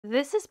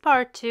This is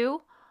part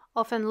 2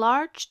 of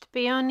enlarged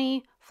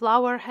peony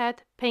flower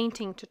head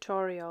painting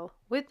tutorial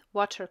with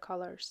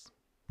watercolors.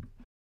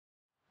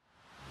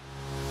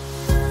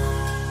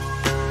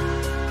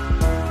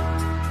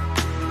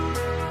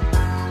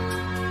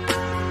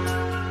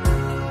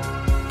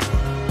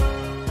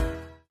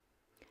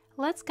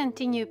 Let's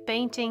continue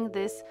painting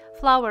this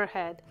flower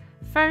head.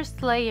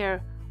 First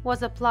layer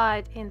was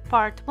applied in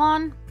part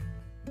 1.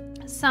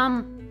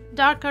 Some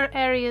darker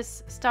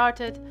areas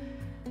started,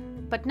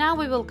 but now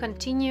we will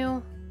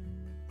continue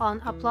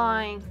on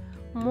applying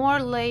more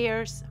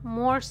layers,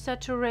 more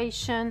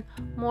saturation,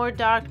 more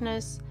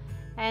darkness,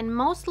 and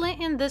mostly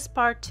in this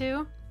part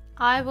 2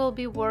 I will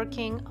be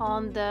working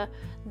on the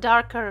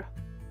darker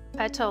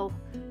petal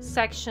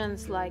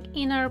sections, like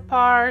inner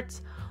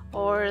parts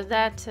or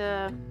that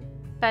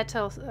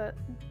petal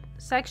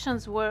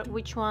sections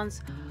which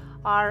ones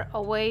are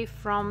away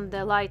from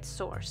the light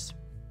source,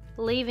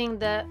 leaving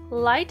the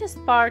lightest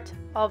part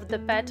of the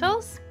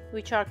petals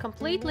which are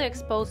completely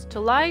exposed to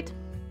light.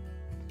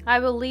 I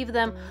will leave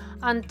them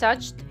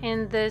untouched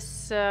in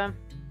this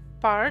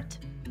part,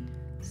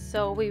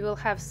 so we will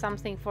have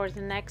something for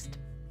the next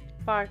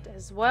part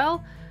as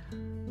well,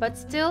 but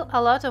still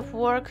a lot of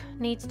work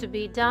needs to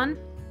be done.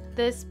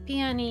 This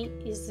peony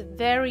is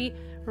very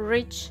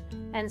rich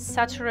and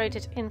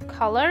saturated in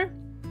color,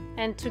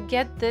 and to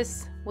get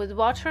this with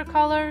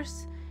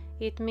watercolors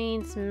it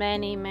means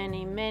many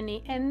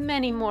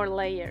more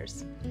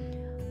layers.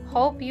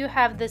 Hope you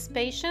have this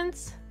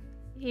patience.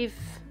 If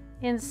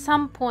in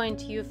some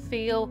point you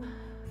feel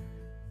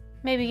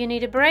maybe you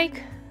need a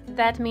break,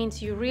 that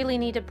means you really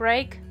need a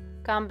break.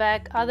 Come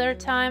back other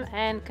time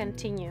and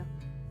continue.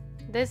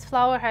 This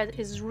flower head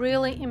is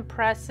really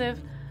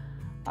impressive.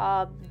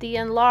 The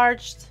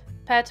enlarged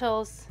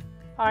petals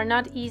are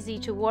not easy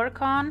to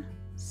work on,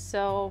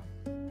 so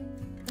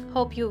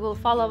hope you will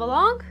follow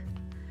along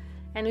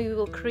and we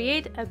will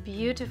create a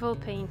beautiful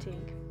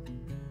painting.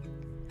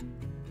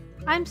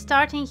 I'm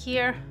starting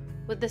here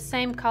with the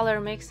same color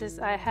mixes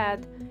I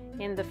had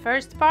in the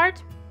first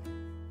part.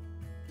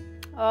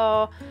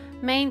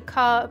 Main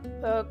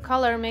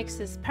color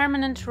mix is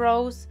Permanent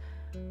Rose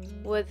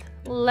with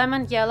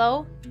Lemon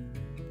Yellow.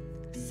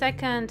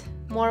 Second,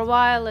 more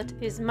violet,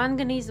 is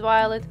Manganese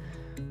Violet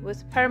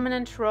with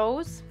Permanent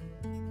Rose.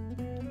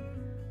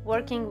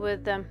 Working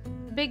with the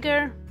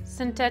bigger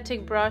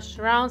synthetic brush,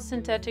 round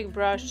synthetic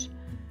brush,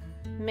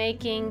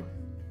 making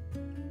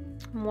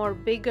more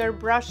bigger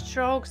brush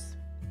strokes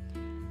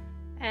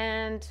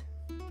and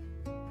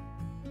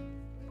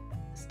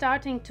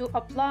starting to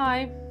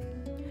apply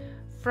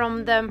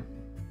from the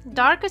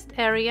darkest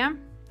area,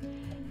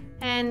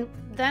 and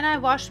then I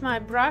wash my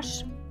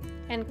brush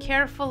and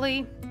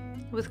carefully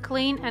with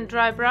clean and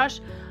dry brush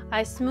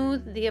I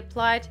smooth the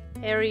applied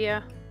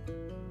area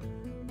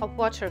of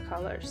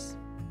watercolors.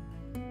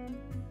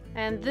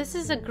 And this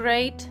is a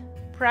great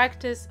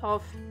practice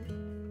of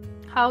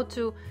how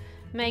to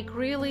make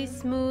really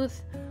smooth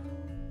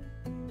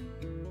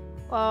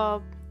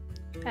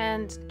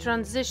and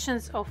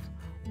transitions of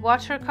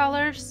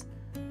watercolors.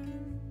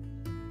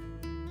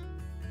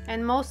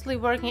 And mostly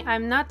working,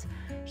 I'm not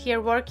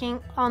here working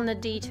on the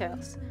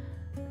details,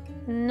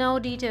 no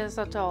details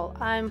at all.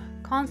 I'm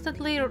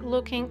constantly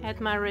looking at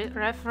my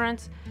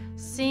reference,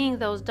 seeing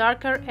those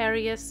darker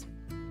areas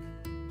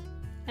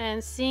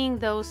and seeing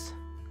those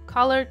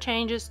color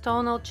changes,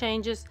 tonal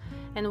changes,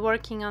 and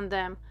working on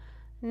them.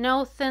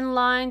 No thin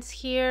lines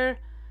here,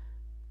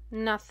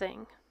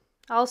 nothing.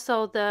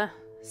 Also the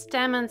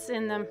stamens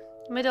in the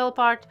middle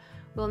part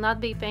will not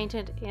be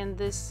painted in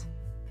this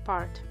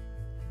part.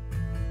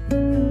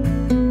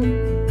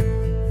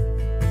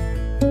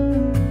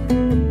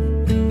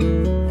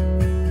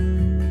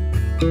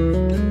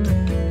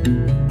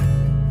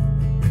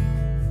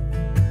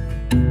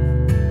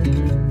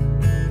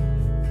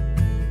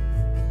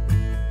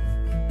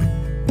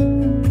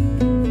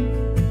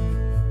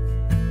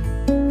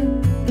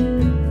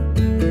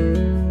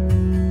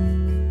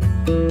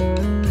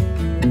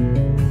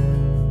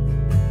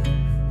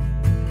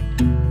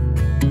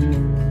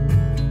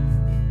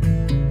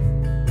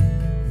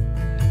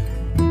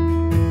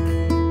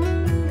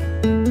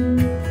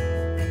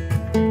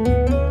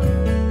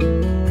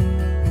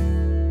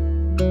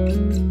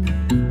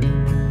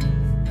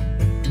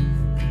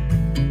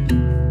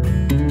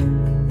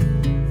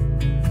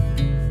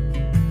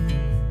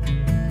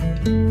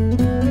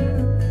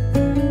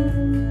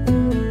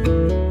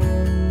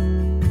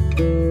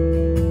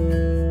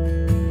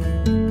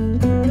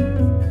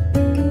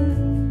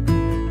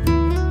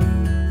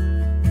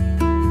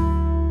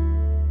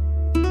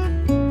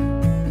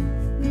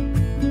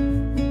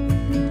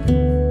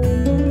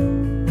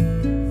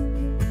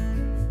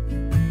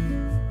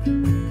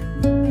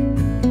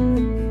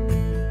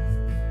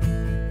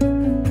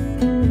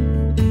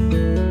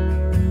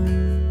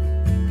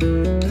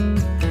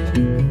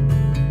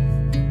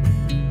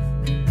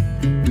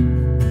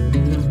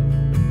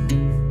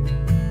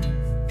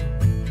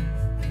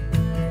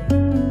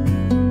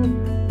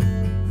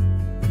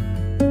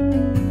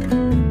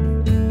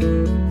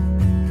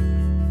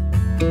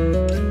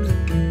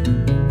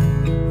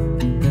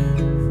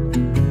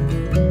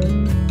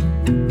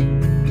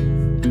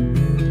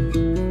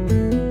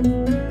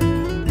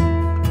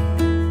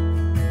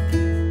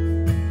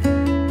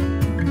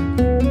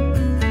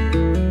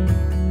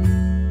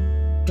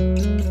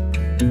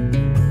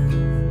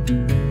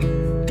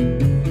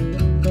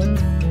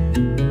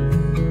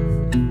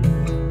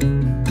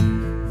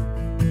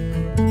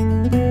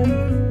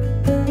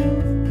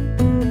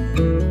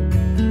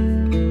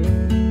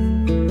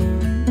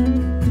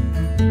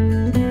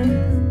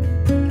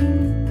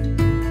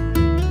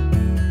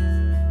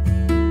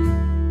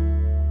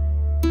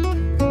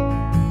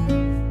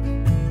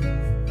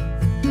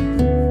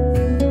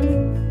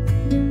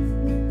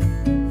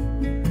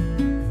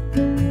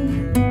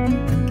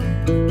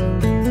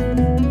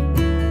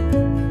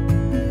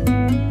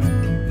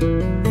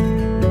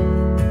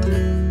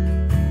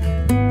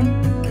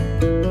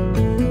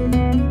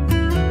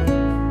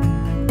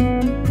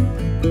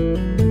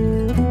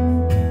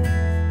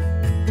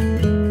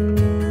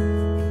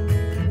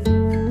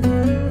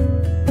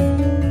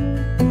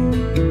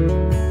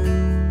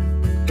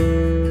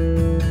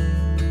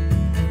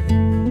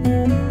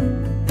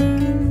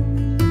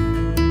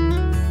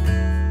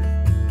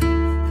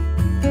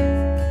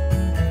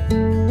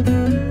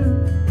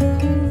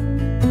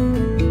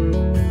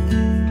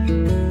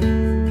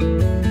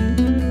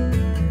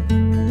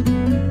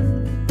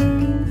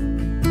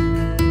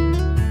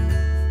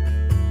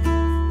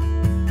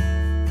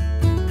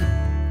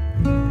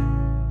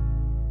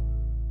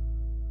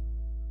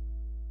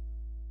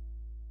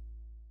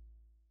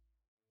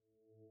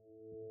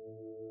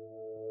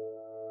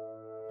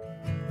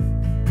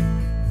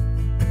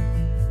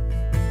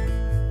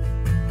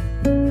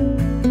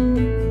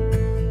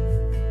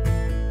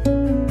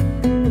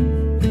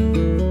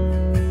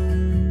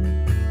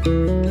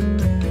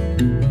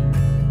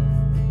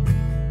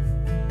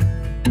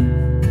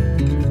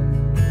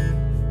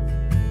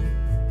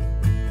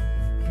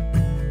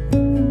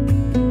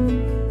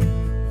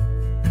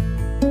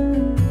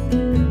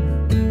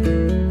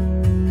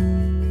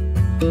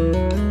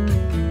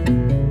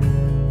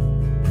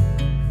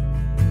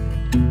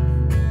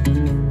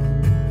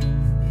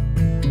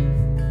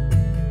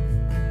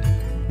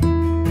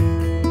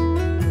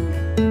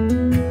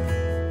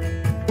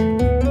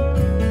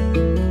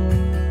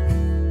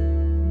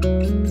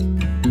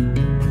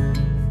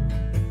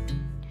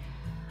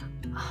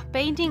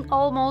 Painting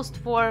almost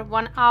for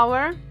 1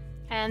 hour,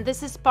 and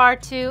this is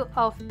part 2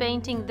 of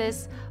painting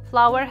this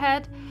flower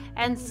head,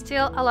 and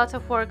still a lot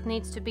of work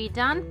needs to be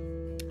done.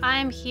 I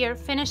am here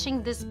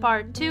finishing this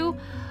part 2.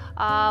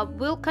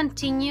 We'll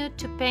continue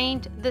to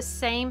paint the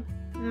same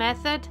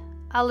method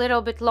a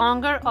little bit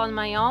longer on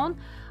my own.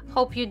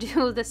 Hope you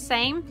do the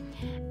same,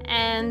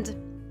 and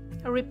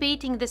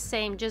repeating the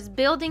same, just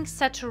building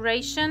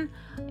saturation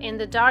in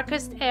the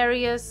darkest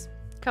areas,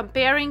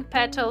 comparing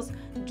petals,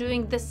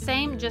 doing the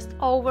same just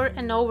over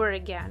and over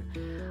again.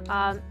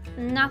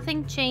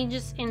 Nothing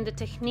changes in the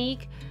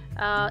technique.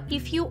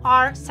 If you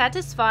are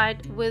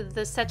satisfied with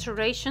the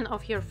saturation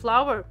of your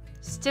flower,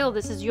 still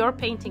this is your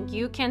painting.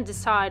 You can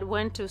decide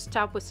when to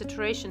stop with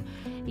saturation.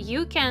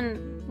 You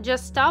can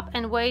just stop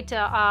and wait.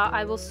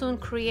 I will soon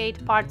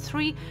create part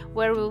 3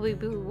 where we will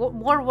be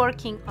more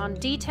working on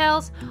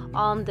details,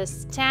 on the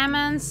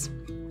stamens,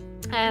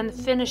 and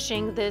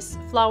finishing this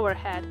flower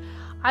head.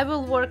 I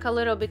will work a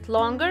little bit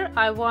longer.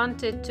 I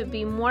want it to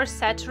be more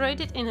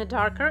saturated in the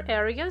darker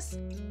areas,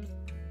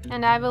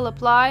 and I will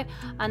apply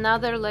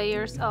another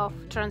layers of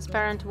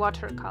transparent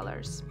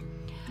watercolors.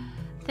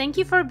 Thank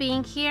you for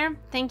being here.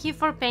 Thank you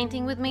for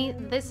painting with me.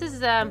 This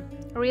is a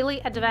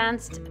really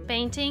advanced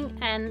painting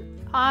and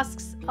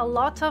asks a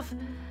lot of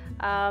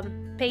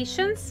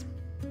patience,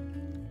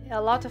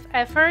 a lot of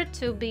effort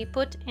to be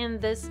put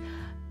in this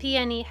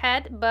peony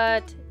head,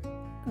 but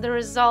the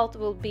result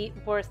will be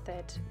worth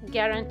it.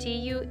 Guarantee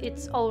you,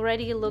 it's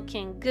already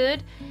looking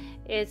good.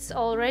 It's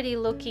already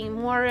looking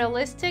more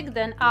realistic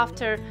than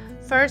after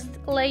first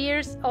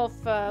layers of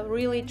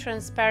really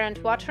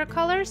transparent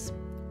watercolors.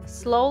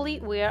 Slowly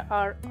we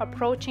are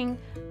approaching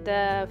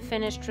the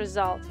finished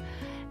result.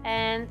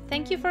 And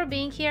thank you for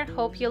being here.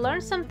 Hope you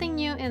learned something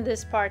new in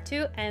this part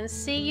 2, and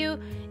see you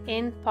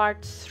in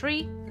part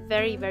 3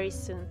 very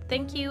soon.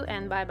 Thank you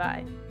and bye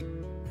bye.